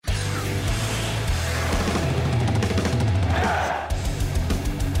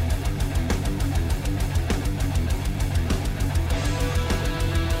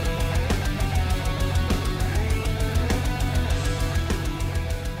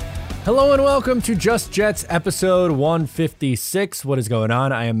Hello and welcome to Just Jets episode 156. What is going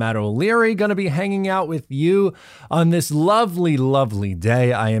on? I am Matt O'Leary, going to be hanging out with you on this lovely, lovely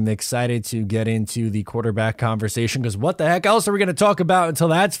day. I am excited to get into the quarterback conversation because what the heck else are we going to talk about until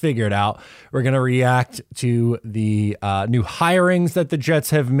that's figured out? We're going to react to the new hirings that the Jets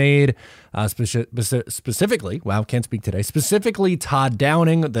have made. Specifically, can't speak today. Specifically, Todd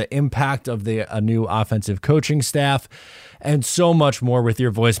Downing, the impact of the new offensive coaching staff, and so much more with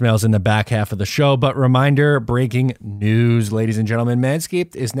your voicemails in the back half of the show. But reminder, breaking news, ladies and gentlemen,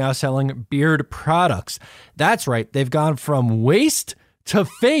 Manscaped is now selling beard products. That's right. They've gone from waist to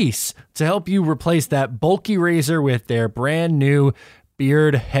face to help you replace that bulky razor with their brand new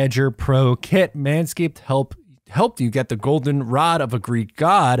Beard Hedger Pro kit. Manscaped helped you get the golden rod of a Greek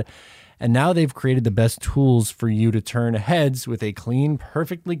god. And now they've created the best tools for you to turn heads with a clean,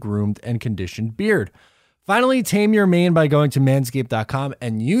 perfectly groomed, and conditioned beard. Finally, tame your mane by going to manscaped.com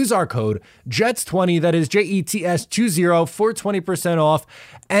and use our code JETS20, that is JETS20, for 20% off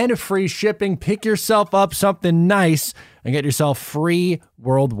and free shipping. Pick yourself up something nice and get yourself free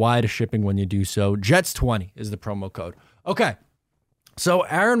worldwide shipping when you do so. JETS20 is the promo code. Okay. So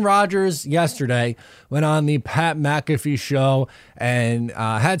Aaron Rodgers yesterday went on the Pat McAfee show and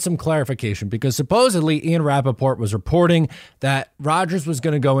had some clarification because supposedly Ian Rappaport was reporting that Rodgers was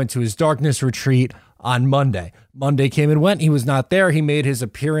going to go into his darkness retreat on Monday. Monday came and went. He was not there. He made his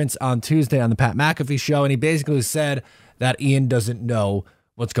appearance on Tuesday on the Pat McAfee show, and he basically said that Ian doesn't know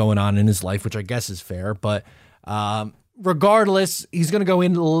what's going on in his life, which I guess is fair. But regardless, he's going to go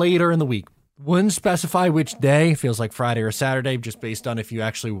in later in the week. Wouldn't specify which day. Feels like Friday or Saturday, just based on if you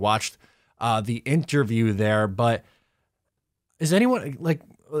actually watched the interview there. But is anyone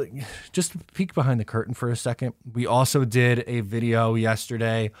just peek behind the curtain for a second? We also did a video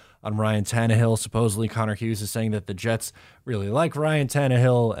yesterday on Ryan Tannehill. Supposedly Connor Hughes is saying that the Jets really like Ryan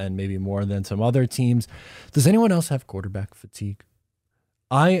Tannehill and maybe more than some other teams. Does anyone else have quarterback fatigue?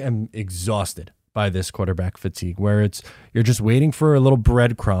 I am exhausted by this quarterback fatigue where you're just waiting for a little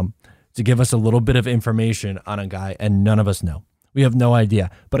breadcrumb to give us a little bit of information on a guy, and none of us know. We have no idea.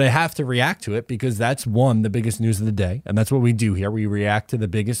 But I have to react to it because that's the biggest news of the day, and that's what we do here. We react to the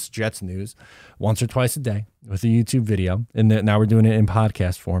biggest Jets news once or twice a day with a YouTube video, and now we're doing it in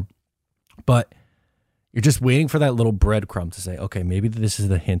podcast form. But you're just waiting for that little breadcrumb to say, okay, maybe this is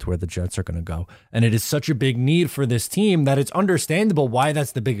the hint where the Jets are going to go. And it is such a big need for this team that it's understandable why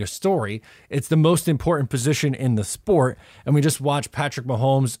that's the biggest story. It's the most important position in the sport. And we just watched Patrick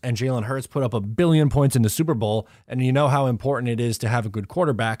Mahomes and Jalen Hurts put up 1 billion points in the Super Bowl. And you know how important it is to have a good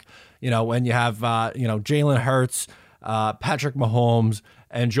quarterback. You know, when you have, Jalen Hurts, Patrick Mahomes,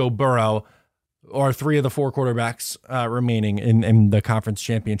 and Joe Burrow, or 3 of the 4 quarterbacks remaining in the conference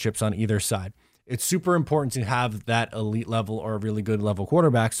championships on either side. It's super important to have that elite level or a really good level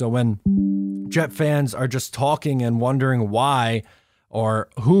quarterback. So when Jet fans are just talking and wondering why, or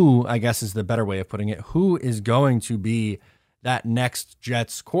who, I guess is the better way of putting it, who is going to be that next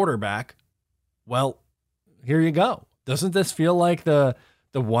Jets quarterback? Well, here you go. Doesn't this feel like the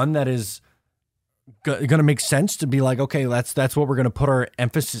one that is going to make sense to be like, okay, that's what we're going to put our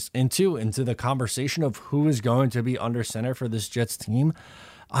emphasis into the conversation of who is going to be under center for this Jets team?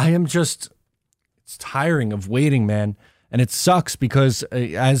 It's tiring of waiting, man. And it sucks because,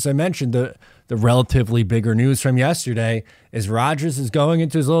 as I mentioned, the relatively bigger news from yesterday is Rodgers is going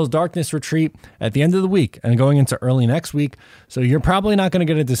into his little darkness retreat at the end of the week and going into early next week. So you're probably not going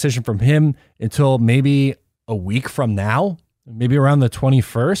to get a decision from him until maybe a week from now, maybe around the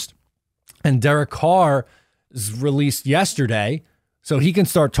 21st. And Derek Carr is released yesterday, so he can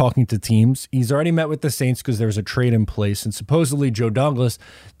start talking to teams. He's already met with the Saints because there's a trade in place. And supposedly Joe Douglas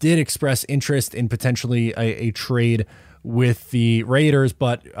did express interest in potentially a trade with the Raiders,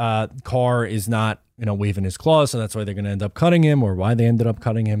 but Carr is not, waiving his clause. So that's why they're going to end up cutting him, or why they ended up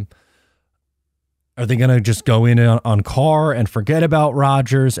cutting him. Are they going to just go in on Carr and forget about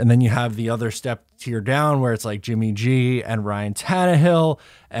Rodgers? And then you have the other step tier down where it's like Jimmy G and Ryan Tannehill.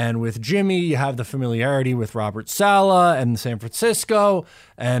 And with Jimmy, you have the familiarity with Robert Saleh and San Francisco.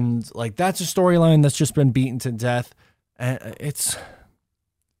 And that's a storyline that's just been beaten to death. And it's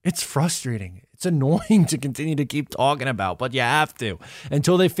frustrating. It's annoying to continue to keep talking about, but you have to.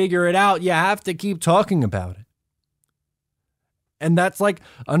 Until they figure it out, you have to keep talking about it. And that's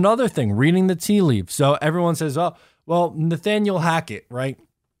another thing, reading the tea leaves. So everyone says, oh, well, Nathaniel Hackett, right?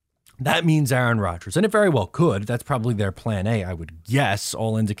 That means Aaron Rodgers. And it very well could. That's probably their plan A, I would guess.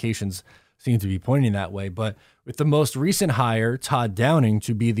 All indications seem to be pointing that way. But with the most recent hire, Todd Downing,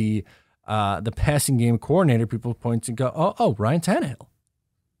 to be the passing game coordinator, people point to go, oh, Ryan Tannehill.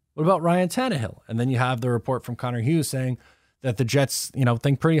 What about Ryan Tannehill? And then you have the report from Connor Hughes saying that the Jets,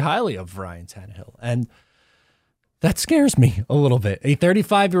 think pretty highly of Ryan Tannehill. And that scares me a little bit. A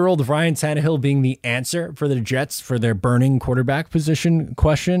 35-year-old Ryan Tannehill being the answer for the Jets for their burning quarterback position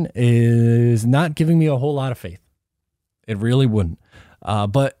question is not giving me a whole lot of faith. It really wouldn't.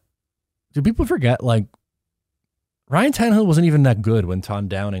 But do people forget, Ryan Tannehill wasn't even that good when Tom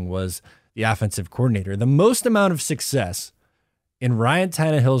Downing was the offensive coordinator. The most amount of success in Ryan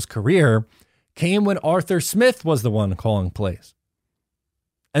Tannehill's career came when Arthur Smith was the one calling plays.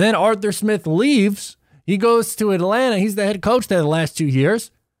 And then Arthur Smith leaves. He goes to Atlanta. He's the head coach there the last 2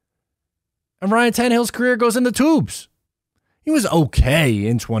 years. And Ryan Tannehill's career goes in the tubes. He was okay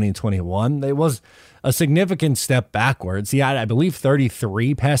in 2021. It was a significant step backwards. He had, I believe,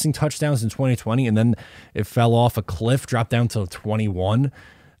 33 passing touchdowns in 2020, and then it fell off a cliff, dropped down to 21.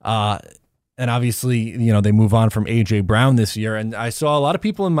 And obviously, they move on from A.J. Brown this year. And I saw a lot of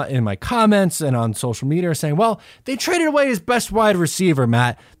people in my comments and on social media saying, well, they traded away his best wide receiver,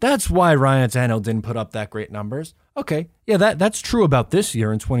 Matt. That's why Ryan Tannehill didn't put up that great numbers. Okay, yeah, that's true about this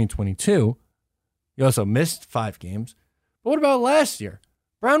year in 2022. He also missed 5 games. But what about last year?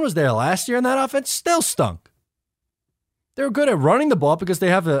 Brown was there last year, and that offense still stunk. They were good at running the ball because they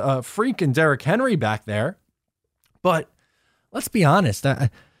have a freak in Derrick Henry back there. But let's be honest.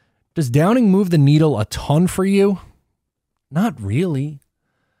 Does Downing move the needle a ton for you? Not really.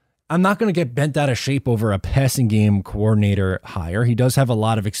 I'm not going to get bent out of shape over a passing game coordinator hire. He does have a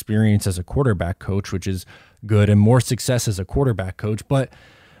lot of experience as a quarterback coach, which is good, and more success as a quarterback coach. But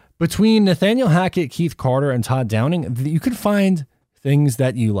between Nathaniel Hackett, Keith Carter, and Todd Downing, you can find things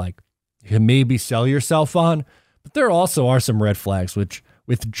that you like. You can maybe sell yourself on, but there also are some red flags with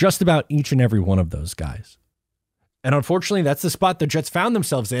just about each and every one of those guys. And unfortunately, that's the spot the Jets found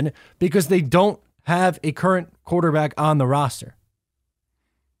themselves in because they don't have a current quarterback on the roster.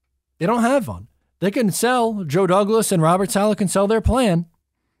 They don't have one. They can sell Joe Douglas and Robert Saleh can sell their plan.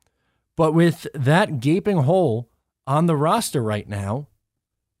 But with that gaping hole on the roster right now,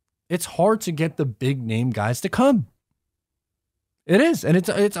 it's hard to get the big name guys to come. It is, and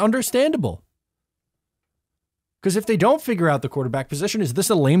it's understandable. Because if they don't figure out the quarterback position, is this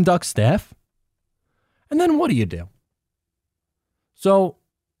a lame duck staff? And then what do you do? So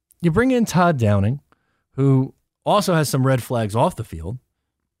you bring in Todd Downing, who also has some red flags off the field,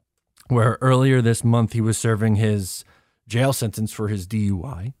 where earlier this month he was serving his jail sentence for his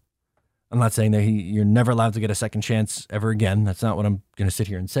DUI. I'm not saying that you're never allowed to get a second chance ever again. That's not what I'm going to sit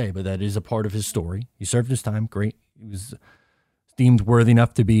here and say, but that is a part of his story. He served his time. Great. He was deemed worthy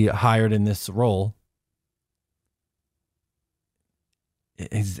enough to be hired in this role.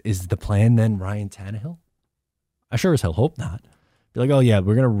 Is the plan then Ryan Tannehill? I sure as hell hope not. Be like, oh yeah,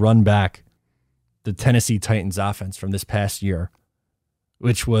 we're going to run back the Tennessee Titans offense from this past year,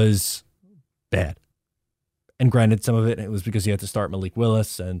 which was bad. And granted, some of it was because you had to start Malik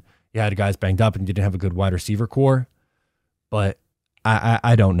Willis and you had guys banged up and you didn't have a good wide receiver core. But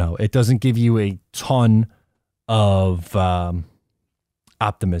I don't know. It doesn't give you a ton of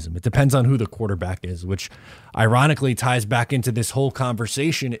optimism. It depends on who the quarterback is, which ironically ties back into this whole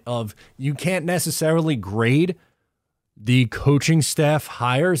conversation of you can't necessarily grade the coaching staff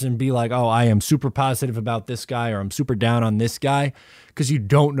hires and be like, oh, I am super positive about this guy or I'm super down on this guy, because you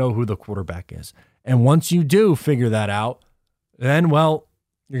don't know who the quarterback is. And once you do figure that out, then, well,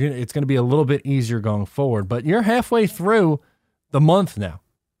 it's going to be a little bit easier going forward. But you're halfway through the month now.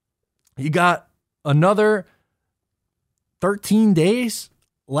 You got another 13 days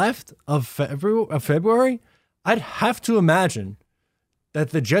left of February. I'd have to imagine that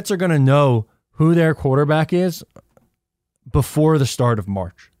the Jets are going to know who their quarterback is before the start of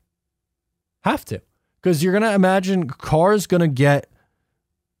March. Have to. Because you're going to imagine Carr's going to get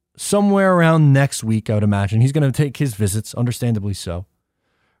somewhere around next week, I would imagine. He's going to take his visits, understandably so.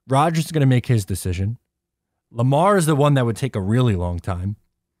 Rodgers is going to make his decision. Lamar is the one that would take a really long time,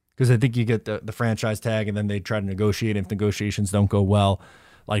 because I think you get the franchise tag and then they try to negotiate. If negotiations don't go well,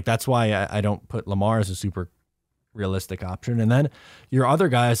 like that's why I don't put Lamar as a super realistic option. And then your other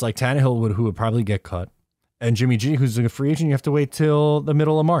guys like Tannehill who would probably get cut, and Jimmy G, who's a free agent, you have to wait till the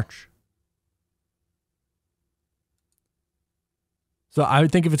middle of March. So I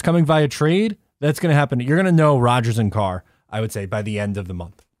would think if it's coming via trade, that's going to happen. You're going to know Rodgers and Carr, I would say, by the end of the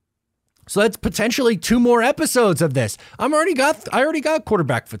month. So that's potentially 2 more episodes of this. I already got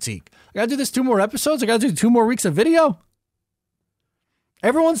quarterback fatigue. I got to do this 2 more episodes. I got to do 2 more weeks of video.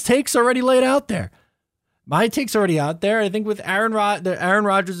 Everyone's takes already laid out there. My take's already out there. I think with Aaron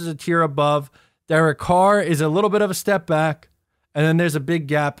Rodgers is a tier above. Derek Carr is a little bit of a step back. And then there's a big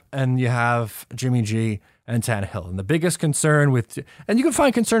gap, and you have Jimmy G and Tannehill. And the biggest concern and you can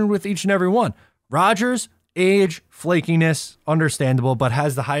find concern with each and every one. Rodgers, Age, flakiness, understandable, but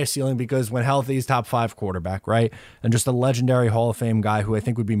has the highest ceiling because when healthy, he's top 5 quarterback, right? And just a legendary Hall of Fame guy who I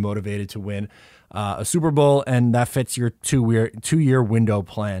think would be motivated to win a Super Bowl, and that fits your two-year window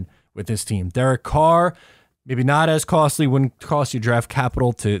plan with this team. Derek Carr, maybe not as costly, wouldn't cost you draft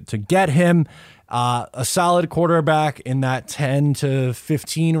capital to get him. A solid quarterback in that 10 to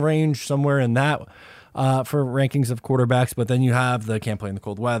 15 range, somewhere in that for rankings of quarterbacks. But then you have the can't play in the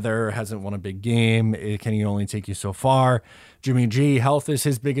cold weather, hasn't won a big game, it can only take you so far. Jimmy G, health is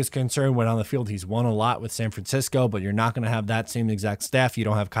his biggest concern. When on the field, he's won a lot with San Francisco, but you're not going to have that same exact staff. You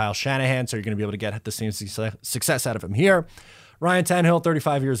don't have Kyle Shanahan, so you're going to be able to get the same success out of him here. Ryan Tannehill,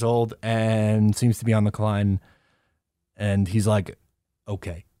 35 years old, and seems to be on the decline, and he's like,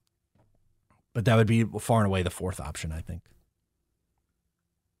 okay. But that would be far and away the fourth option, I think.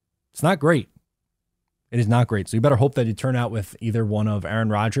 It's not great. It is not great. So you better hope that you turn out with either one of Aaron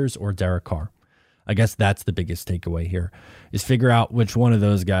Rodgers or Derek Carr. I guess that's the biggest takeaway here, is figure out which one of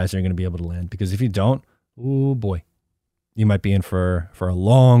those guys are going to be able to land. Because if you don't, oh boy, you might be in for a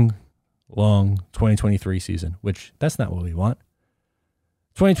long 2023 season, which that's not what we want.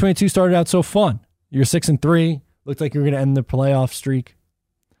 2022 started out so fun. You're 6-3. Looked like you were going to end the playoff streak.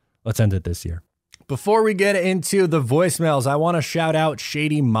 Let's end it this year. Before we get into the voicemails, I want to shout out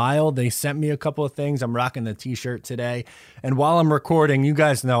Shady Mile. They sent me a couple of things. I'm rocking the t-shirt today. And while I'm recording, you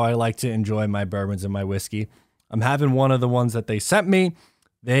guys know I like to enjoy my bourbons and my whiskey. I'm having one of the ones that they sent me.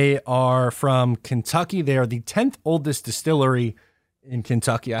 They are from Kentucky. They are the 10th oldest distillery in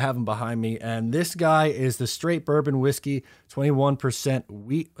Kentucky. I have them behind me. And this guy is the straight bourbon whiskey, 21%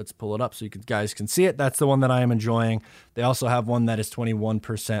 wheat. Let's pull it up so you guys can see it. That's the one that I am enjoying. They also have one that is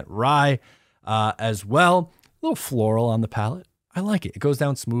 21% rye. As well. A little floral on the palate. I like it. It goes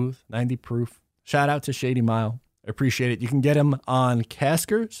down smooth, 90 proof. Shout out to Shady Mile. I appreciate it. You can get them on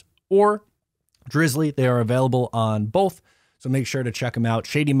Caskers or Drizzly. They are available on both, so make sure to check them out.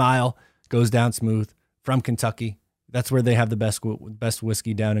 Shady Mile goes down smooth from Kentucky. That's where they have the best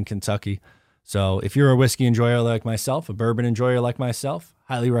whiskey down in Kentucky. So if you're a whiskey enjoyer like myself, a bourbon enjoyer like myself,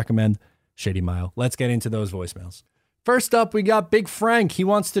 highly recommend Shady Mile. Let's get into those voicemails. First up, we got Big Frank. He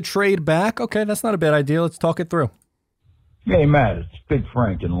wants to trade back. Okay, that's not a bad idea. Let's talk it through. Hey, Matt, it's Big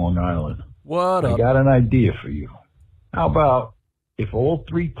Frank in Long Island. What up? I got an idea for you. How about if all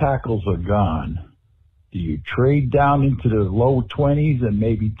 3 tackles are gone, do you trade down into the low 20s and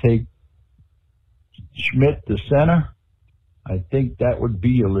maybe take Schmidt to center? I think that would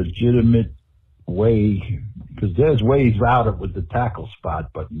be a legitimate way, because there's ways out of with the tackle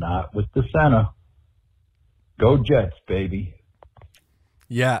spot, but not with the center. Go Jets, baby.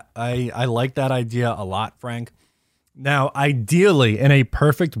 Yeah, I like that idea a lot, Frank. Now, ideally, in a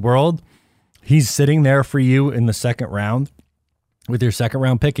perfect world, he's sitting there for you in the second round with your second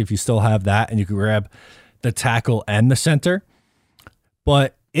round pick, if you still have that, and you can grab the tackle and the center.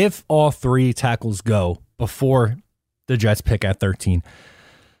 But if all 3 tackles go before the Jets pick at 13,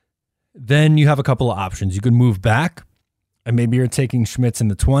 then you have a couple of options. You could move back, and maybe you're taking Schmitz in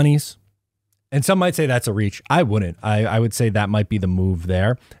the 20s. And some might say that's a reach. I wouldn't. I would say that might be the move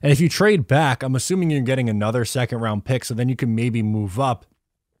there. And if you trade back, I'm assuming you're getting another second round pick, so then you can maybe move up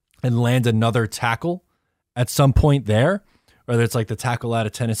and land another tackle at some point there, whether it's like the tackle out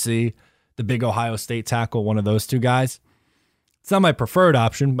of Tennessee, the big Ohio State tackle, one of those 2 guys. It's not my preferred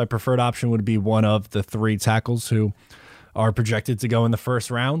option. My preferred option would be one of the 3 tackles who are projected to go in the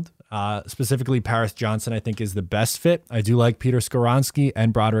first round. Specifically, Paris Johnson, I think, is the best fit. I do like Peter Skoronski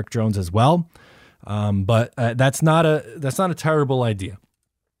and Broderick Jones as well, but that's not a terrible idea.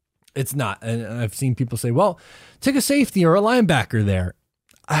 It's not. And I've seen people say, "Well, take a safety or a linebacker there."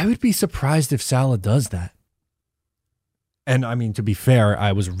 I would be surprised if Salah does that. And I mean, to be fair,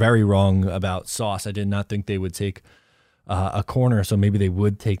 I was very wrong about Sauce. I did not think they would take a corner, so maybe they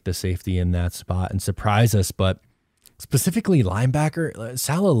would take the safety in that spot and surprise us, but. Specifically linebacker,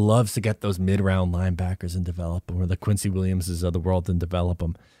 Salah loves to get those mid-round linebackers and develop them, or the Quincy Williamses of the world and develop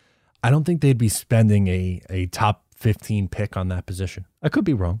them. I don't think they'd be spending a top 15 pick on that position. I could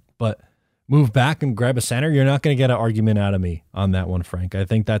be wrong, but move back and grab a center. You're not going to get an argument out of me on that one, Frank. I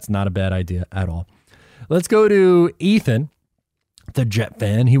think that's not a bad idea at all. Let's go to Ethan, the Jet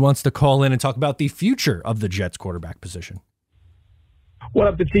fan. He wants to call in and talk about the future of the Jets quarterback position. What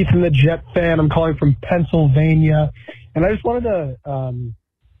up, it's Ethan, the Jet fan. I'm calling from Pennsylvania. And I just wanted to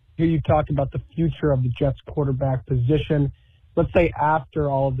hear you talk about the future of the Jets quarterback position. Let's say after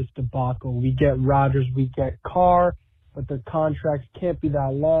all of this debacle, we get Rodgers, we get Carr, but their contracts can't be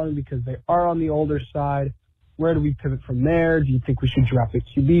that long because they are on the older side. Where do we pivot from there? Do you think we should draft a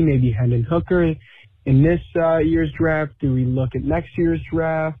QB, maybe Hendon Hooker in this year's draft? Do we look at next year's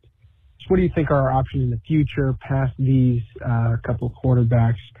draft? So what do you think are our options in the future past these couple of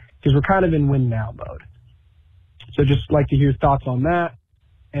quarterbacks? Because we're kind of in win now mode. So just like to hear thoughts on that.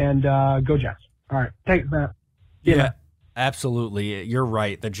 And go Jets. All right. Thanks, Matt. Yeah, absolutely. You're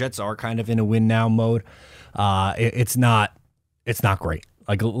right. The Jets are kind of in a win now mode. It's not great.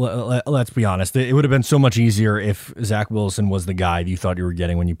 Like, let's be honest. It would have been so much easier if Zach Wilson was the guy you thought you were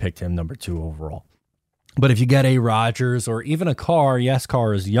getting when you picked him number 2 overall. But if you get a Rodgers or even a Carr, yes,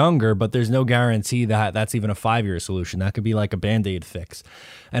 Carr is younger, but there's no guarantee that that's even a 5-year solution. That could be like a Band-Aid fix.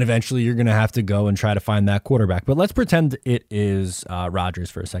 And eventually you're going to have to go and try to find that quarterback. But let's pretend it is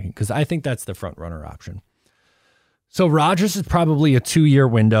Rodgers for a second, because I think that's the front runner option. So Rodgers is probably a 2-year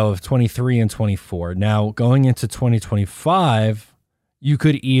window of 23 and 24. Now, going into 2025, you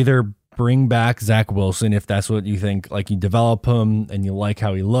could either bring back Zach Wilson if that's what you think, like you develop him and you like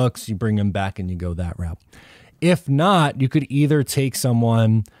how he looks, you bring him back and you go that route. If not, you could either take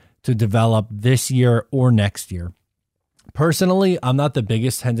someone to develop this year or next year. Personally, I'm not the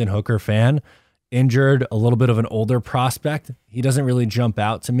biggest Hendon Hooker fan. Injured, a little bit of an older prospect. He doesn't really jump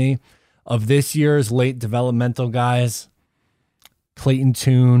out to me. Of this year's late developmental guys, Clayton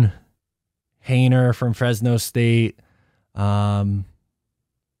Tune, Haener from Fresno State, maybe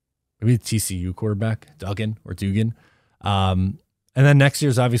the TCU quarterback, Dugan. And then next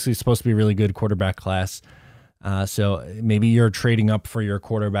year's obviously supposed to be a really good quarterback class. So maybe you're trading up for your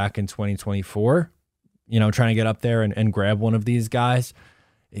quarterback in 2024, trying to get up there and grab one of these guys.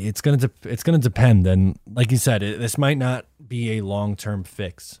 It's going to depend. And like you said, this might not be a long-term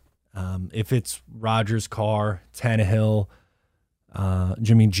fix. If it's Rodgers, Carr, Tannehill,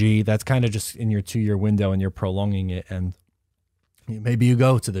 Jimmy G, that's kind of just in your 2-year window and you're prolonging it. And maybe you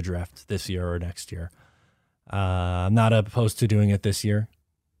go to the draft this year or next year. I'm not opposed to doing it this year.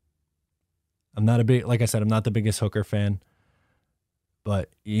 Like I said, I'm not the biggest Hooker fan, but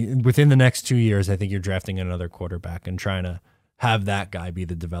within the next 2 years, I think you're drafting another quarterback and trying to have that guy be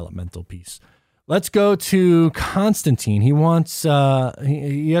the developmental piece. Let's go to Constantine. He wants,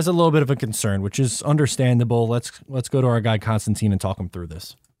 he has a little bit of a concern, which is understandable. Let's go to our guy Constantine and talk him through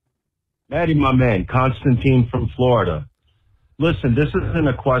this. Maddie, my man, Constantine from Florida. Listen, this isn't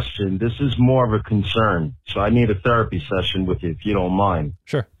a question. This is more of a concern. So I need a therapy session with you, if you don't mind.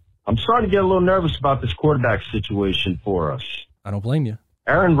 Sure. I'm starting to get a little nervous about this quarterback situation for us. I don't blame you.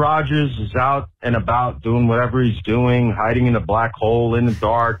 Aaron Rodgers is out and about doing whatever he's doing, hiding in a black hole in the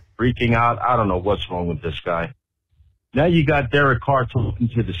dark, freaking out. I don't know what's wrong with this guy. Now you got Derek Carr talking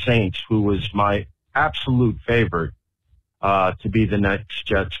to the Saints, who was my absolute favorite to be the next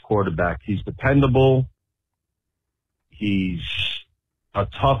Jets quarterback. He's dependable. He's a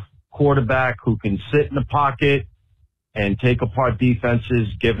tough quarterback who can sit in the pocket and take apart defenses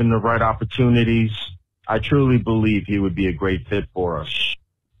given the right opportunities. I truly believe he would be a great fit for us.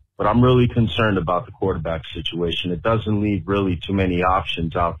 But I'm really concerned about the quarterback situation. It doesn't leave really too many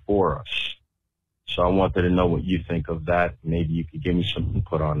options out for us. So I wanted to know what you think of that. Maybe you could give me some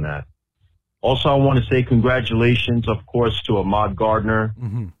input on that. Also, I want to say congratulations, of course, to Ahmad Gardner,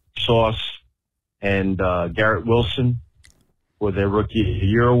 Sauce, and Garrett Wilson for their Rookie of the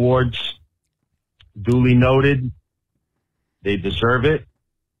Year awards. Duly noted. They deserve it.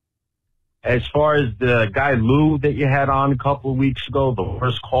 As far as the guy Lou that you had on a couple of weeks ago, the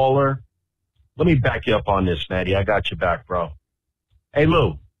first caller, let me back you up on this, Maddie. I got your back, bro. Hey,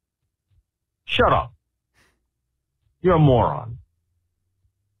 Lou, shut up. You're a moron.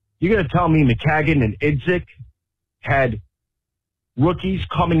 You're going to tell me McCagan and Idzik had rookies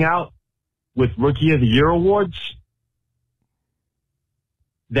coming out with Rookie of the Year awards?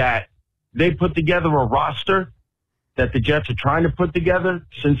 That they put together a roster that the Jets are trying to put together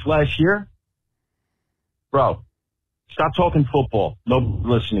since last year? Bro, stop talking football. Nobody's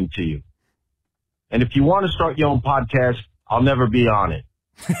listening to you. And if you want to start your own podcast, I'll never be on it.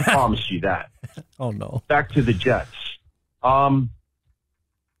 I promise you that. Oh, no. Back to the Jets.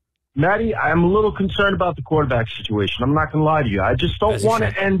 Maddie, I'm a little concerned about the quarterback situation. I'm not going to lie to you. I just don't want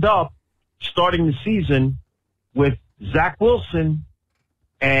to end up starting the season with Zach Wilson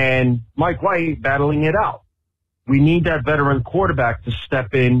and Mike White battling it out. We need that veteran quarterback to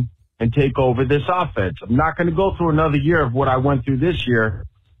step in and take over this offense. I'm not going to go through another year of what I went through this year,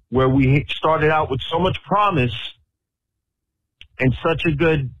 where we started out with so much promise and such a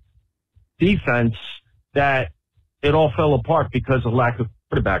good defense that it all fell apart because of lack of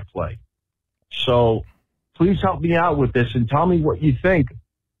quarterback play. So please help me out with this and tell me what you think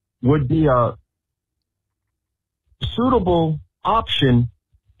would be a suitable option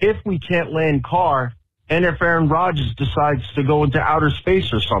if we can't land Carr and if Aaron Rodgers decides to go into outer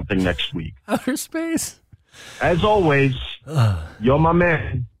space or something next week. Outer space? As always, you're my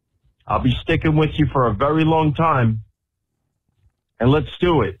man. I'll be sticking with you for a very long time. And let's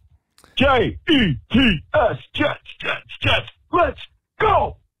do it. J-E-T-S, Jets. Let's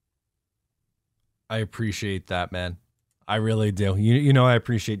go. I appreciate that, man. I really do. You know I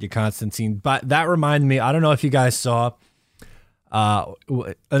appreciate you, Constantine. But that reminded me, I don't know if you guys saw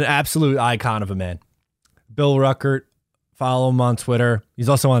an absolute icon of a man. Bill Ruckert. Follow him on Twitter. He's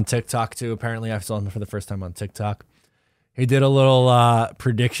also on TikTok too. Apparently I saw him for the first time on TikTok. He did a little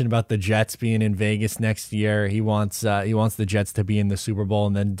prediction about the Jets being in Vegas next year. He wants the Jets to be in the Super Bowl,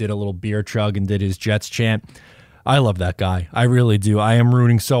 and then did a little beer chug and did his Jets chant. I love that guy. I really do. I am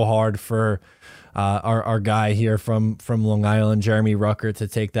rooting so hard for our guy here from Long Island, Jeremy Ruckert, to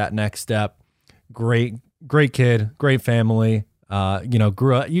take that next step. Great kid, great family.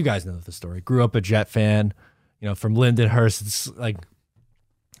 Grew up. You guys know the story. Grew up a Jet fan. From Lindenhurst, it's like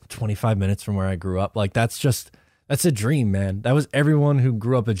 25 minutes from where I grew up. Like that's a dream, man. That was everyone who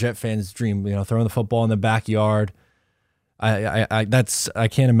grew up a Jet fan's dream. Throwing the football in the backyard. I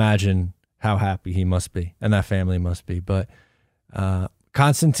can't imagine how happy he must be and that family must be. But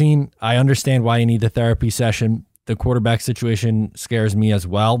Constantine, I understand why you need the therapy session. The quarterback situation scares me as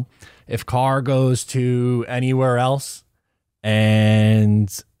well. If Carr goes to anywhere else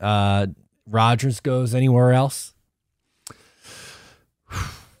and Rodgers goes anywhere else,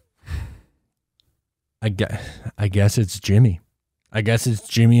 I guess it's Jimmy. I guess it's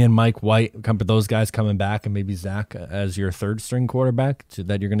Jimmy and Mike White, those guys coming back, and maybe Zach as your third string quarterback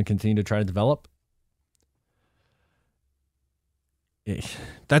that you're going to continue to try to develop.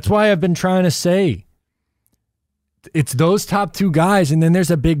 That's why I've been trying to say it's those top two guys, and then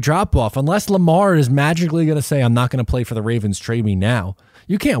there's a big drop off. Unless Lamar is magically going to say, I'm not going to play for the Ravens, trade me now.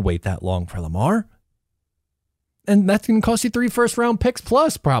 You can't wait that long for Lamar. And that's going to cost you 3 first-round picks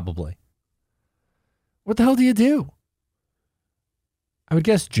plus, probably. What the hell do you do? I would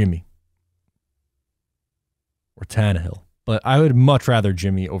guess Jimmy. Or Tannehill. But I would much rather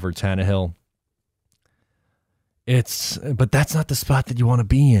Jimmy over Tannehill. But that's not the spot that you want to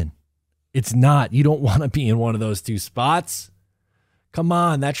be in. It's not. You don't want to be in one of those two spots. Come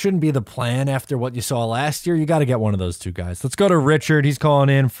on, that shouldn't be the plan after what you saw last year. You got to get one of those two guys. Let's go to Richard. He's calling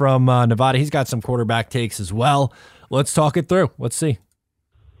in from Nevada. He's got some quarterback takes as well. Let's talk it through. Let's see.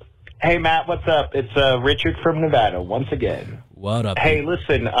 Hey, Matt, what's up? It's Richard from Nevada once again. What up? Hey,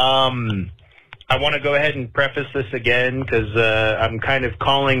 listen, I want to go ahead and preface this again because I'm kind of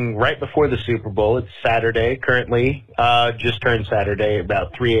calling right before the Super Bowl. It's Saturday currently, just turned Saturday,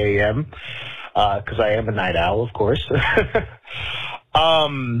 about 3 a.m., because I am a night owl, of course.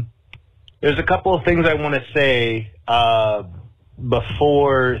 There's a couple of things I want to say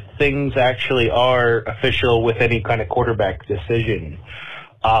before things actually are official with any kind of quarterback decision.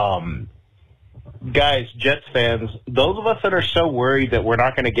 Guys, Jets fans, those of us that are so worried that we're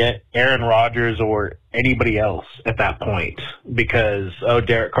not going to get Aaron Rodgers or anybody else at that point because,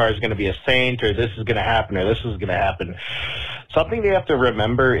 Derek Carr is going to be a Saint, or this is going to happen, or this is going to happen. Something they have to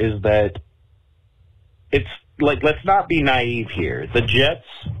remember is that it's like, let's not be naive here. The Jets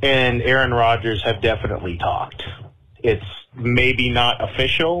and Aaron Rodgers have definitely talked. It's maybe not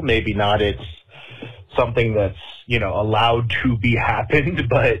official, maybe not it's something that's, allowed to be happened,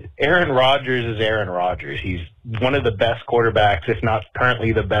 but Aaron Rodgers is Aaron Rodgers. He's one of the best quarterbacks, if not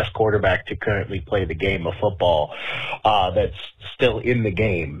currently the best quarterback to currently play the game of football that's still in the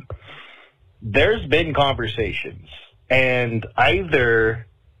game. There's been conversations, and either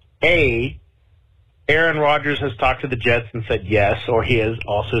A, Aaron Rodgers has talked to the Jets and said yes, or he has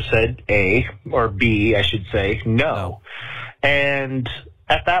also said A, or B, I should say, no. And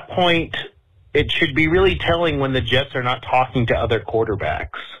at that point, it should be really telling when the Jets are not talking to other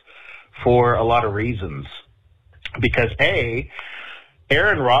quarterbacks for a lot of reasons. Because A,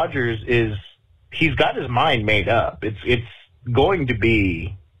 Aaron Rodgers he's got his mind made up. It's going to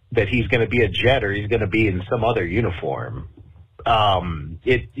be that he's going to be a Jet or he's going to be in some other uniform.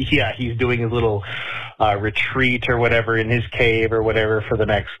 He's doing his little retreat or whatever in his cave or whatever for the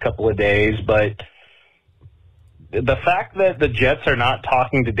next couple of days, but the fact that the Jets are not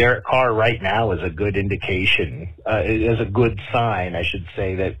talking to Derek Carr right now is a good indication, is a good sign, I should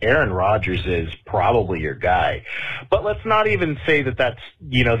say, that Aaron Rodgers is probably your guy. But let's not even say that that's,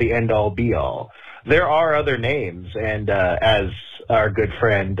 the end-all, be-all. There are other names, and as our good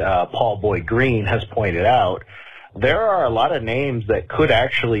friend Paul Boyd Green has pointed out, there are a lot of names that could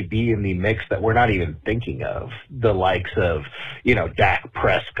actually be in the mix that we're not even thinking of. The likes of, Dak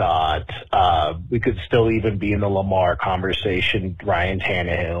Prescott. We could still even be in the Lamar conversation, Ryan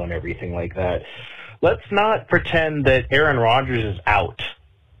Tannehill and everything like that. Let's not pretend that Aaron Rodgers is out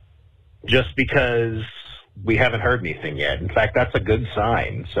just because we haven't heard anything yet. In fact, that's a good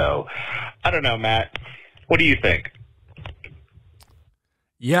sign. So I don't know, Matt. What do you think?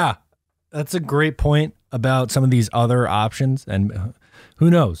 Yeah, that's a great point about some of these other options. And who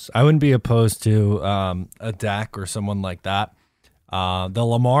knows? I wouldn't be opposed to a Dak or someone like that. The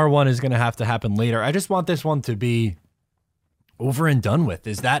Lamar one is going to have to happen later. I just want this one to be over and done with.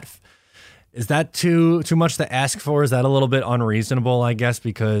 Is that too much to ask for? Is that a little bit unreasonable, I guess,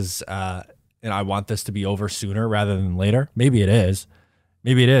 because I want this to be over sooner rather than later? Maybe it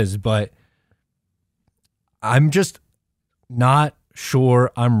is. But I'm just not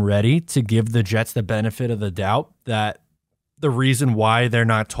sure I'm ready to give the Jets the benefit of the doubt that the reason why they're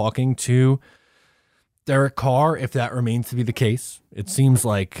not talking to Derek Carr, if that remains to be the case. It seems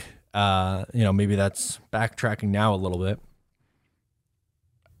like, maybe that's backtracking now a little bit.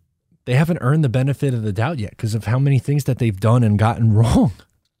 They haven't earned the benefit of the doubt yet because of how many things that they've done and gotten wrong.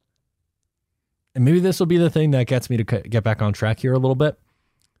 And maybe this will be the thing that gets me to get back on track here a little bit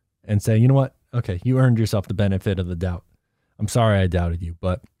and say, you know what? Okay, you earned yourself the benefit of the doubt. I'm sorry I doubted you,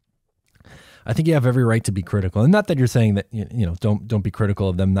 but I think you have every right to be critical. And not that you're saying that, don't be critical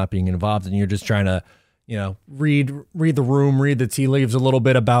of them not being involved and you're just trying to, read the room, read the tea leaves a little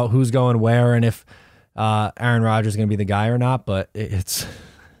bit about who's going where and if Aaron Rodgers is going to be the guy or not. But it's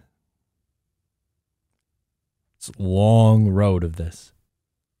a long road of this.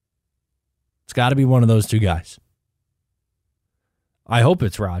 It's got to be one of those two guys. I hope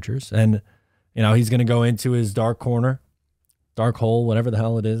it's Rodgers. And, he's going to go into his dark corner, dark hole, whatever the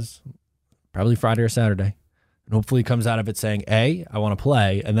hell it is, probably Friday or Saturday. And hopefully he comes out of it saying, A, I want to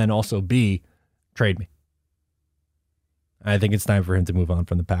play, and then also B, trade me. I think it's time for him to move on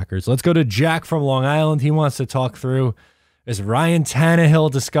from the Packers. Let's go to Jack from Long Island. He wants to talk through this Ryan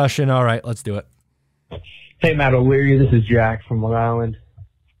Tannehill discussion. All right, let's do it. Hey, Matt O'Leary. This is Jack from Long Island.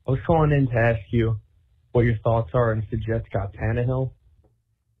 I was calling in to ask you what your thoughts are on if the Jets got Tannehill.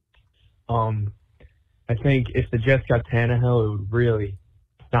 I think if the Jets got Tannehill, it would really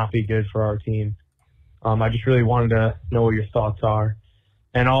not be good for our team. I just really wanted to know what your thoughts are.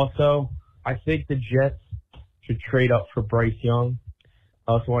 And also, I think the Jets should trade up for Bryce Young.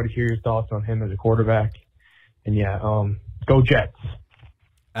 I also wanted to hear your thoughts on him as a quarterback. And go Jets.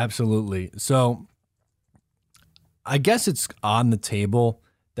 Absolutely. So I guess it's on the table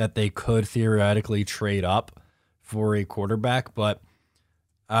that they could theoretically trade up for a quarterback, but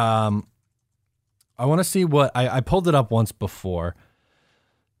I want to see what I pulled it up once before.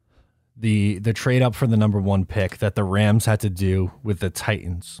 The trade up for the number 1 pick that the Rams had to do with the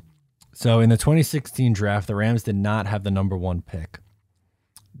Titans. So in the 2016 draft, the Rams did not have the number 1 pick.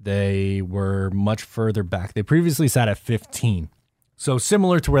 They were much further back. They previously sat at 15. So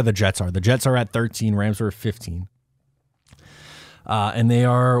similar to where the Jets are. The Jets are at 13, Rams were at 15. And they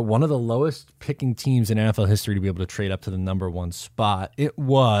are one of the lowest picking teams in NFL history to be able to trade up to the number 1 spot. It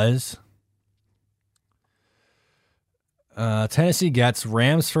was Tennessee gets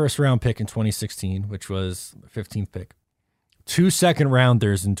Rams first round pick in 2016, which was the 15th pick. 2 second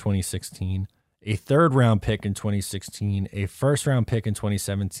rounders in 2016, a third round pick in 2016, a first round pick in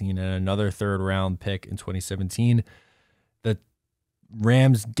 2017, and another third round pick in 2017. The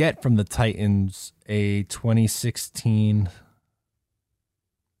Rams get from the Titans a 2016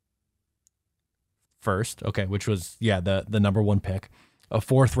 first, which was the number 1 pick, a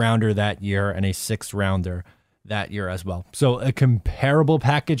 4th rounder that year, and a 6th rounder that year as well. So a comparable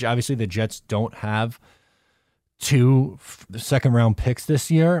package. Obviously, the Jets don't have 2 second round picks this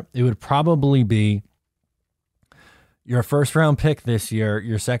year. It would probably be your first round pick this year,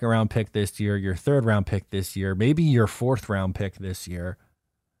 your second round pick this year, your third round pick this year, maybe your 4th round pick this year,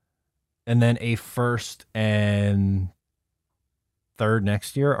 and then a first and third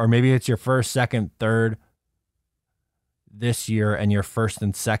next year, or maybe it's your first, second, third this year and your first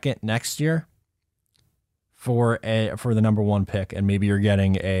and second next year for the number 1 pick, and maybe you're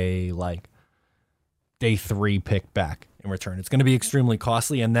getting a day 3 pick back in return. It's going to be extremely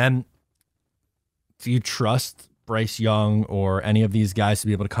costly. And then do you trust Bryce Young or any of these guys to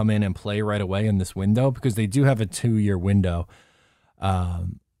be able to come in and play right away in this window? Because they do have a 2-year window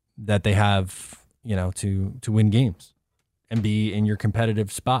that they have, to win games and be in your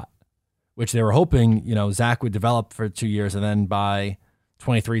competitive spot, which they were hoping, Zach would develop for 2 years, and then by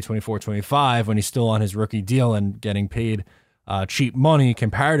 23, 24, 25, when he's still on his rookie deal and getting paid cheap money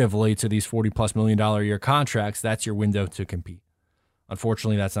comparatively to these $40+ million a year contracts, that's your window to compete.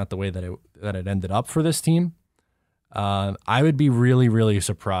 Unfortunately, that's not the way that it ended up for this team. I would be really, really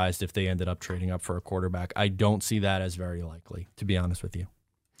surprised if they ended up trading up for a quarterback. I don't see that as very likely, to be honest with you.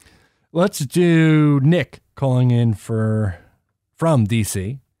 Let's do Nick calling in from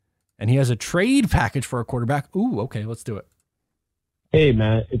DC. and he has a trade package for a quarterback. Ooh, okay, let's do it. Hey,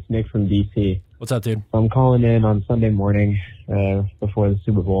 Matt, it's Nick from DC. What's up, dude? I'm calling in on Sunday morning before the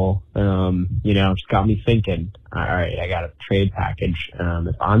Super Bowl. Just got me thinking, all right, I got a trade package.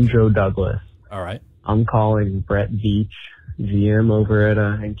 If I'm Joe Douglas, all right, I'm calling Brett Veach, GM over at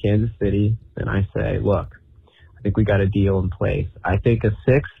in Kansas City, and I say, look, I think we got a deal in place. I think a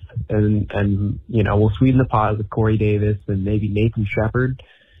sixth, and we'll sweeten the pot with Corey Davis and maybe Nathan Shepard,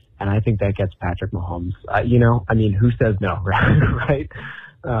 and I think that gets Patrick Mahomes. Who says no, right?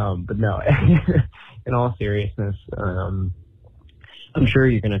 But no, in all seriousness, I'm sure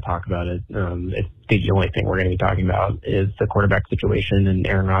you're going to talk about it. It's the only thing we're going to be talking about is the quarterback situation and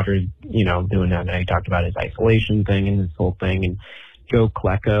Aaron Rodgers, doing that. And he talked about his isolation thing and his whole thing. And Joe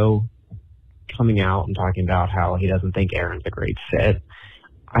Klecko coming out and talking about how he doesn't think Aaron's a great fit.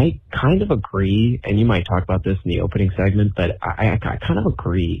 I kind of agree, and you might talk about this in the opening segment, but I kind of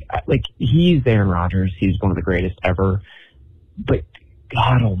agree. He's Aaron Rodgers. He's one of the greatest ever. But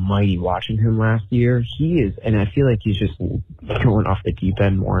God almighty, watching him last year, he is, and I feel like he's just going off the deep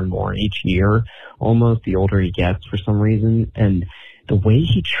end more and more each year, almost the older he gets for some reason. And the way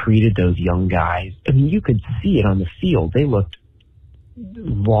he treated those young guys, I mean, you could see it on the field. They looked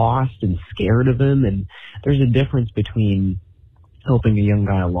lost and scared of him. And there's a difference between helping a young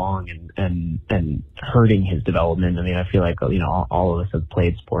guy along and hurting his development. I mean, I feel like, all of us have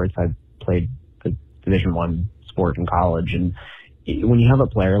played sports. I've played the Division I sport in college, and when you have a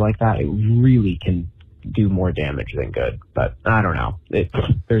player like that, it really can do more damage than good. But I don't know.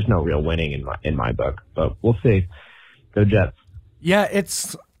 There's no real winning in my book. But we'll see. Go Jets. Yeah,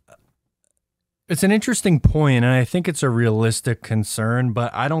 it's an interesting point, and I think it's a realistic concern.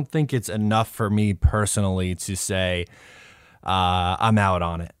 But I don't think it's enough for me personally to say I'm out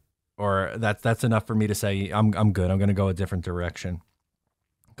on it, or that's enough for me to say I'm good. I'm going to go a different direction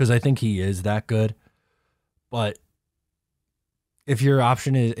because I think he is that good. But if your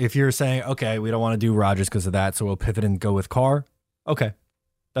option is, if you're saying, okay, we don't want to do Rodgers because of that, so we'll pivot and go with Carr, okay,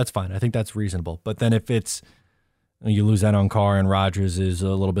 that's fine. I think that's reasonable. But then if it's, you lose out on Carr and Rodgers is a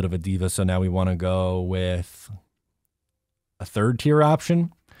little bit of a diva, so now we want to go with a third tier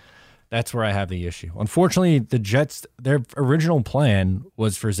option, that's where I have the issue. Unfortunately, the Jets, their original plan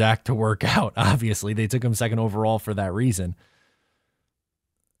was for Zach to work out. Obviously, they took him second overall for that reason.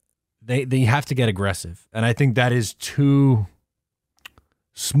 They have to get aggressive, and I think that is too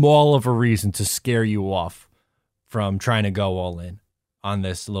small of a reason to scare you off from trying to go all in on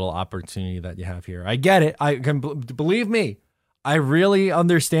this little opportunity that you have here. I get it. I can believe me. I really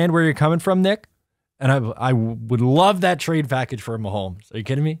understand where you're coming from, Nick, and I would love that trade package for Mahomes. Are you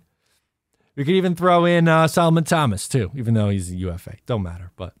kidding me? We could even throw in Solomon Thomas too, even though he's a UFA. Don't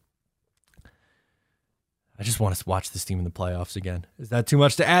matter, but I just want to watch this team in the playoffs again. Is that too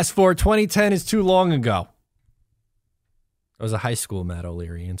much to ask for? 2010 is too long ago. I was a high school Matt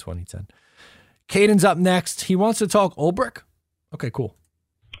O'Leary in 2010. Caden's up next. He wants to talk Ulbrich. Okay, cool.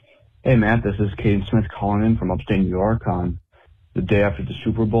 Hey, Matt, this is Caden Smith calling in from upstate New York on the day after the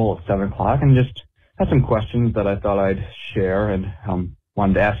Super Bowl at 7 o'clock, and just had some questions that I thought I'd share and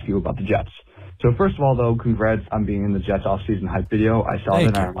wanted to ask you about the Jets. So first of all, though, congrats on being in the Jets offseason hype video. I saw that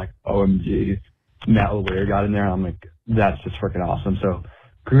and I'm like, OMG, Matt O'Leary got in there. And I'm like, that's just freaking awesome. So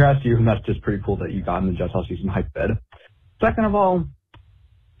congrats to you, and that's just pretty cool that you got in the Jets offseason hype bid. Second of all,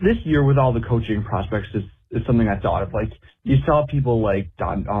 this year with all the coaching prospects is something I thought of. Like, you saw people like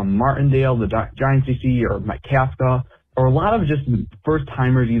Don Martindale, the Giants DC, or Mike Kafka, or a lot of just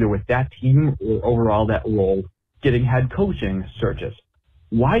first-timers either with that team or overall that role getting head coaching searches.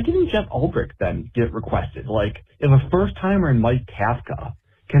 Why didn't Jeff Ulbrich then get requested? Like, if a first-timer in Mike Kafka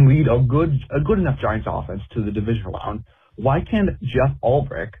can lead a good enough Giants offense to the divisional round, why can't Jeff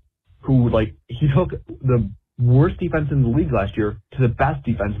Ulbrich, who, like, he took the worst defense in the league last year to the best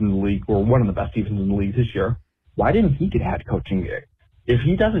defense in the league, or one of the best defenses in the league this year, why didn't he get a head coaching gig? If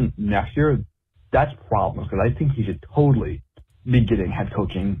he doesn't next year, that's problems, because I think he should totally be getting head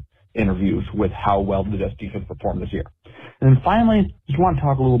coaching interviews with how well the Jets defense performed this year. And then finally, just want to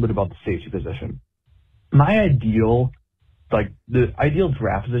talk a little bit about the safety position. The ideal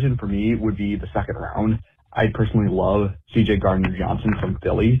draft position for me would be the second round. I personally love C.J. Gardner-Johnson from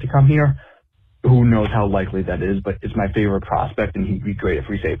Philly to come here. Who knows how likely that is, but it's my favorite prospect, and he'd be great at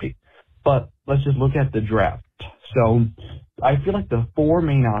free safety. But let's just look at the draft. So I feel like the four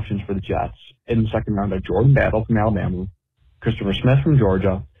main options for the Jets in the second round are Jordan Battle from Alabama, Christopher Smith from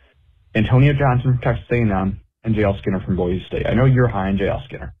Georgia, Antonio Johnson from Texas A&M, and J.L. Skinner from Boise State. I know you're high on J.L.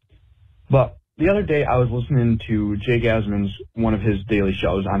 Skinner. But the other day I was listening to Jay Gasman's one of his daily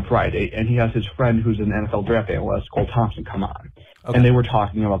shows on Friday, and he has his friend who's an NFL draft analyst, Cole Thompson, come on. Okay. And they were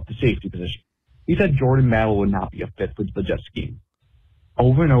talking about the safety position. He said Jordan Battle would not be a fit for the Jets scheme.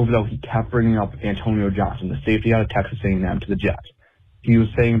 Over and over, though, he kept bringing up Antonio Johnson, the safety out of Texas A&M, to the Jets. He was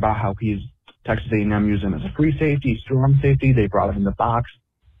saying about how Texas A&M used him as a free safety, strong safety. They brought him in the box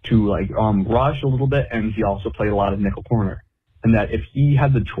to rush a little bit, and he also played a lot of nickel corner. And that if he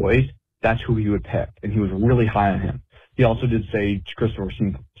had the choice, that's who he would pick, and he was really high on him. He also did say Christopher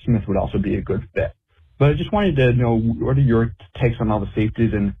Smith would also be a good fit. But I just wanted to know, what are your takes on all the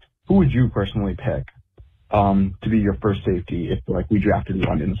safeties, and who would you personally pick to be your first safety if we drafted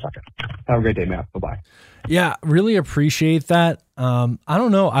one in the second? Have a great day, Matt. Bye-bye. Yeah, really appreciate that. I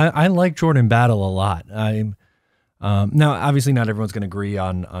don't know. I like Jordan Battle a lot. Now, obviously not everyone's going to agree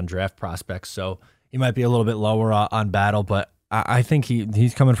on draft prospects, so he might be a little bit lower on Battle, but I think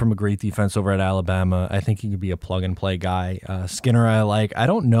he's coming from a great defense over at Alabama. I think he could be a plug-and-play guy. Skinner I like. I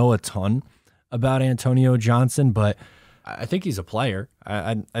don't know a ton about Antonio Johnson, but I think he's a player.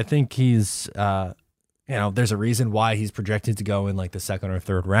 I think he's, there's a reason why he's projected to go in the second or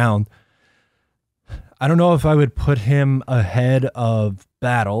third round. I don't know if I would put him ahead of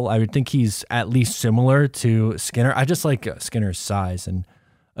Battle. I would think he's at least similar to Skinner. I just like Skinner's size and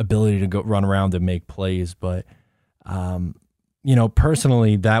ability to go run around and make plays, but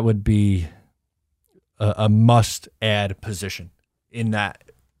personally, that would be a must-add position in that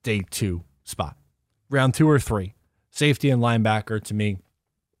day 2 spot. Round 2 or 3, safety and linebacker to me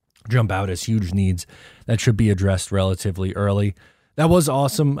jump out as huge needs that should be addressed relatively early. That was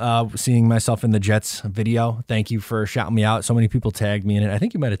awesome seeing myself in the Jets video. Thank you for shouting me out. So many people tagged me in it. I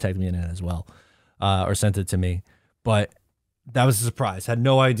think you might have tagged me in it as well or sent it to me. But that was a surprise. Had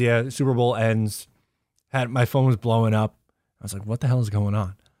no idea. Super Bowl ends. My phone was blowing up. I was like, what the hell is going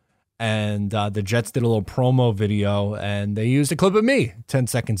on? And the Jets did a little promo video, and they used a clip of me 10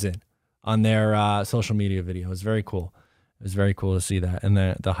 seconds in on their social media video. It was very cool. It was very cool to see that in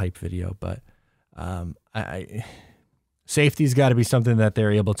the hype video. But safety's got to be something that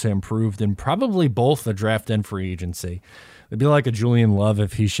they're able to improve in probably both the draft and free agency. It'd be like a Julian Love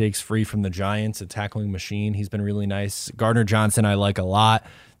if he shakes free from the Giants, a tackling machine. He's been really nice. Gardner Johnson I like a lot.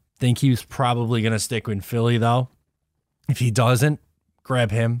 Think he's probably going to stick in Philly, though. If he doesn't,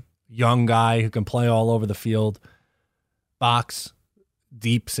 grab him. Young guy who can play all over the field. Box,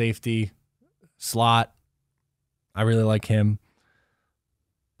 deep safety, slot. I really like him.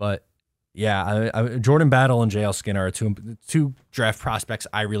 But, yeah, Jordan Battle and J.L. Skinner are two draft prospects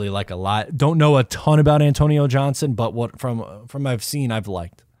I really like a lot. Don't know a ton about Antonio Johnson, but what from I've seen, I've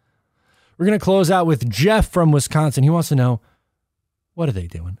liked. We're going to close out with Jeff from Wisconsin. He wants to know, what are they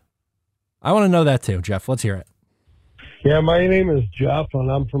doing? I want to know that too, Jeff. Let's hear it. Yeah, my name is Jeff,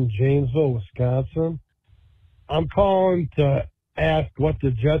 and I'm from Janesville, Wisconsin. I'm calling to ask what the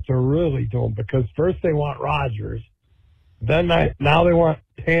Jets are really doing, because first they want Rodgers, then now they want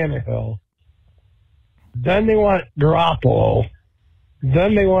Tannehill, then they want Garoppolo,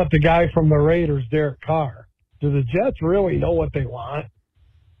 then they want the guy from the Raiders, Derek Carr. Do the Jets really know what they want?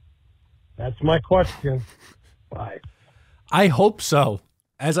 That's my question. Bye. I hope so.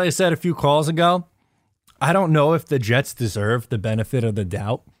 As I said a few calls ago, I don't know if the Jets deserve the benefit of the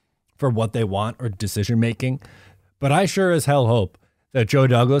doubt for what they want or decision making, but I sure as hell hope that Joe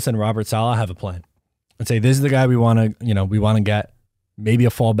Douglas and Robert Saleh have a plan and say, this is the guy we want to get, maybe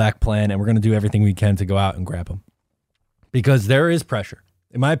a fallback plan, and we're going to do everything we can to go out and grab him. Because there is pressure.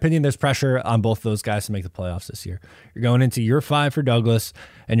 In my opinion, there's pressure on both those guys to make the playoffs this year. You're going into year 5 for Douglas,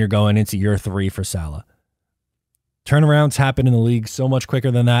 and you're going into year 3 for Saleh. Turnarounds happen in the league so much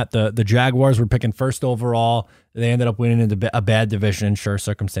quicker than that. The Jaguars were picking first overall. They ended up winning in a bad division. Sure,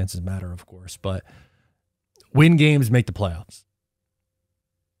 circumstances matter, of course, but win games, make the playoffs.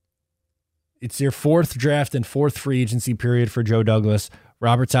 It's your 4th draft and 4th free agency period for Joe Douglas.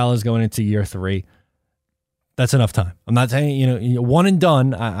 Robert Saleh is going into year 3. That's enough time. I'm not saying, one and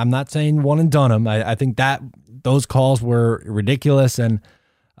done. I'm not saying one and done him. I think that those calls were ridiculous, and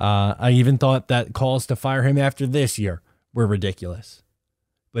I even thought that calls to fire him after this year were ridiculous.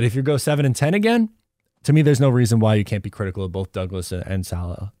 But if you go 7-10 again, to me, there's no reason why you can't be critical of both Douglas and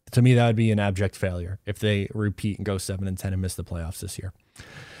Saleh. To me, that would be an abject failure if they repeat and go 7-10 and miss the playoffs this year.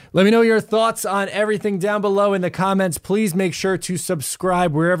 Let me know your thoughts on everything down below in the comments. Please make sure to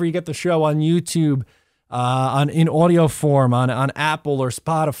subscribe wherever you get the show, on YouTube, in audio form, on Apple or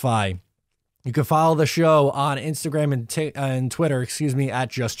Spotify. You can follow the show on Instagram and Twitter, at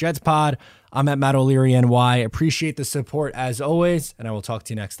JustJetsPod. I'm at Matt O'Leary NY. Appreciate the support as always, and I will talk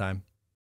to you next time.